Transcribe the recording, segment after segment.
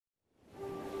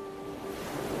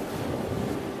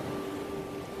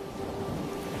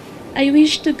I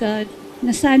wish to God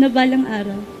na sana balang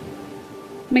araw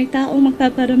may taong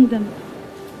magpaparamdam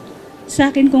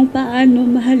sa akin kung paano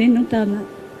mahalin ng tama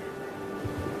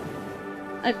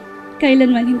at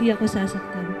kailanman hindi ako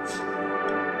sasaktan.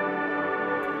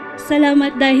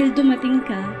 Salamat dahil dumating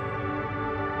ka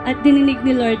at dininig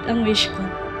ni Lord ang wish ko.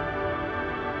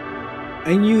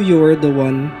 I knew you were the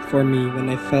one for me when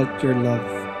I felt your love.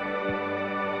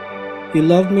 You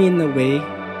love me in a way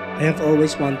I have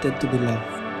always wanted to be loved.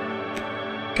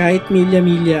 Kahit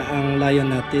milya-milya ang layo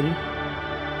natin,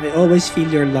 I always feel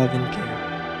your love and care.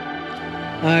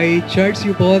 I charge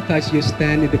you both as you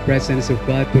stand in the presence of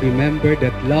God to remember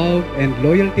that love and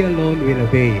loyalty alone will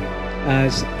avail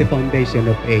as the foundation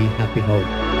of a happy home.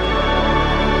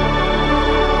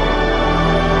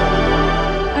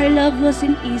 Our love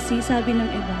wasn't easy, sabi ng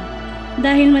iba,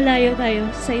 dahil malayo tayo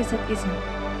sa isa't isa.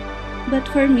 But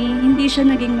for me, hindi siya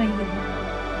naging mahirap.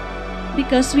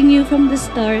 Because we knew from the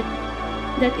start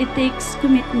that it takes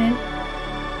commitment,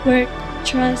 work,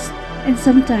 trust, and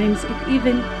sometimes it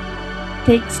even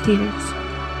takes tears.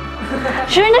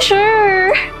 Sure na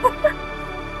sure!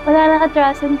 Wala na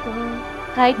katrasan to.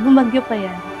 Kahit bumagyo pa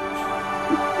yan.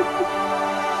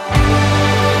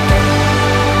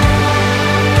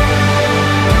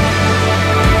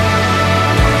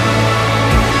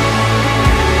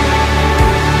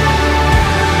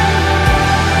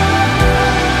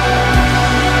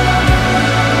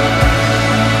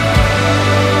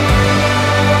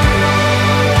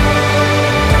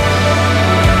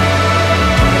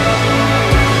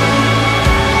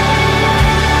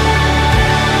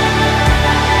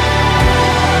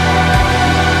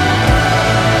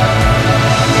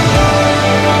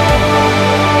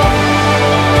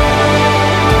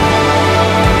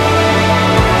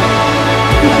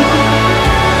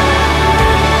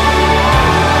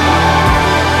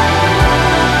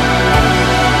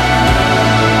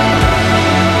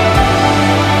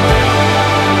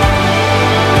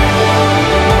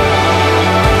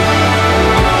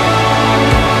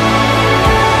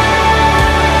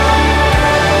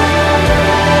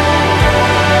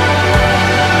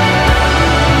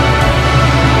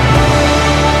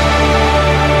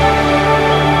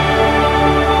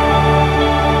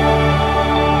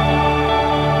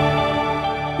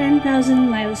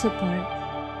 Miles apart.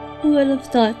 Who would have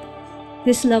thought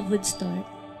this love would start?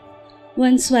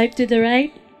 One swipe to the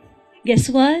right. Guess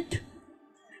what?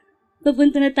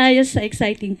 Papunta na tayo sa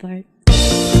exciting part.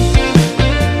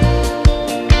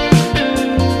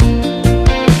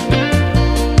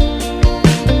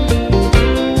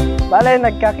 Bale,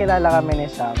 nagkakilala kami ni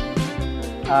Sam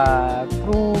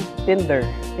through Tinder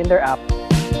app.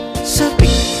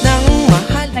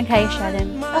 Nag-hi siya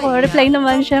din. Ako, reply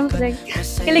naman syempre.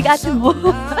 Kilig ate mo.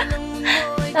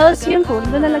 Tapos yun po,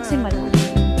 doon na nagsimula.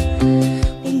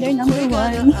 Tinder number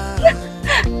 1.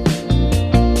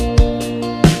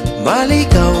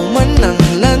 Maligaw man ang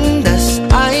landas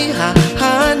ay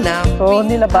hahanap. So,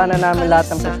 nilabanan namin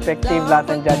lahat ng perspective,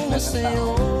 lahat ng judgment ng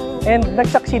tao. And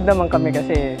nag-succeed naman kami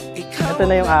kasi ito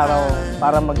na yung araw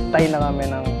para mag-tie na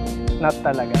kami ng not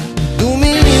talaga.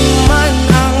 Dumilim man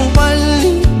ang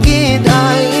paligid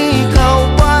ay ikaw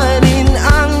pa rin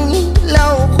ang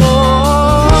ilaw ko.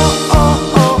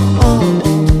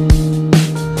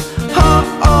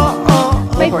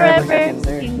 May forever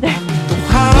Tinder.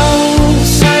 Tuhaw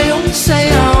sayong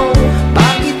sayaw,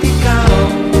 bakit ikaw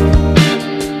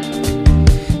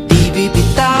di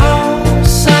bibitaw?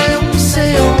 Sayong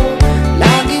sayo,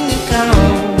 laging ikaw.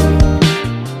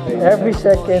 Every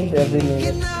second, every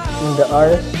minute, in the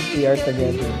hours, we are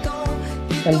together.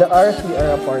 And the hours we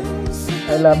are apart.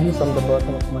 I love you from the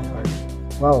bottom of my heart.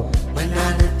 Wow.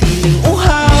 Mananatiling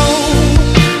uhaw,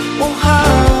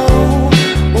 uhaw,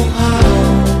 uhaw.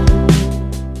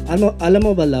 Alam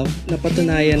mo ba, love,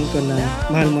 napatunayan ko na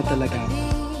mahal mo talaga ako.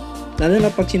 Lalo na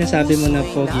pag sinasabi mo na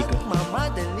pogi ko.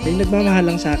 May nagmamahal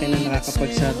lang sa akin na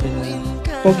nakakapagsabi na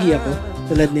pogi ako,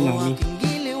 tulad ni Mami.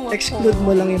 Exclude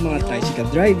mo lang yung mga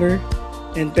tricycle driver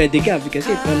and pedicab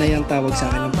kasi ito na yung tawag sa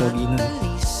akin ng pogi nun.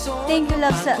 Thank you,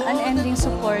 love, sa unending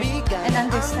support and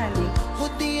understanding.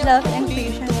 Love and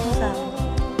patience mo sa akin.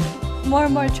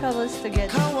 More troubles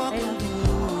together. I love you.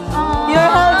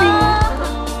 You're having...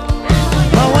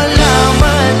 Mawala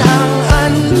man ang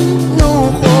ano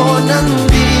ko,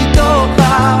 nandito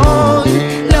ka, oh,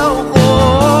 ilaw ko.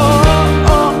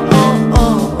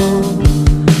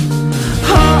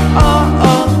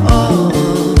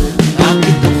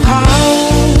 Bakit uhaw,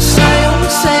 sayong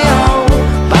sayaw,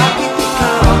 bakit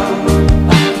ikaw,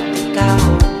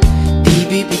 di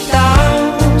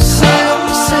bibitaw, sayong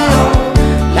sayaw,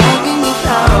 laging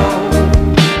ikaw.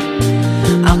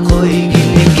 Ako'y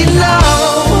ginigila.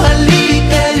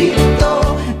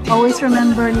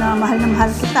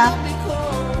 mahal kita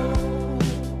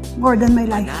more than my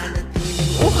life.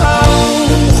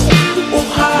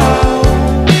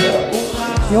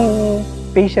 Yung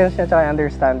patience niya at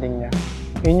understanding niya,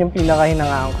 yun yung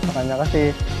pinakahinangaan ko sa kanya.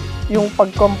 Kasi yung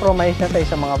pag-compromise niya sa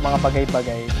isang mga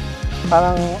bagay-bagay,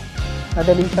 parang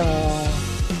madali siyang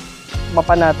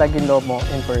mapanatag yung loob mo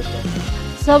in person.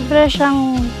 Sobra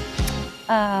siyang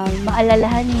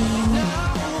maalalahanin.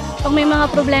 Pag may mga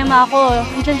problema ako,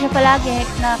 nandiyan siya palagi,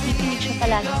 nakikinig siya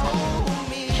palagi sa akin.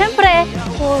 Siyempre,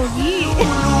 pogi.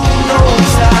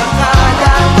 Sa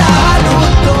kada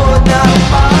talutod ng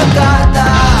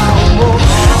pagkatao mo,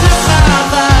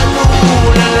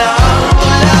 nakakatulala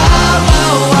mula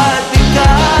bawat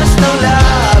bigas ng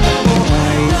laban mo.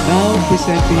 I now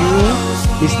present to you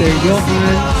Mr.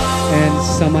 Johann and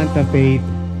Samantha Faith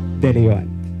De Leon.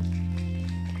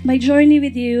 My journey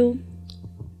with you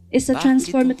is a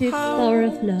transformative power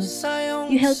of love.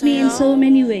 You helped me in so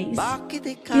many ways.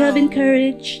 You have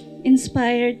encouraged,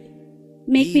 inspired,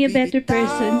 make me a better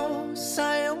person,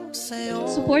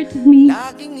 supported me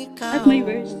at my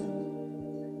worst,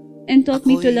 and taught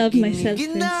me to love myself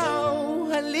first.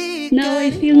 Now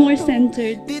I feel more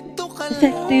centered,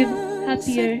 effective,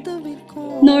 happier,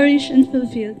 nourished, and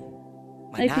fulfilled.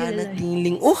 I feel alive.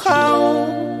 Uhaw,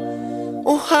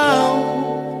 uhaw,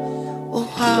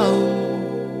 uhaw.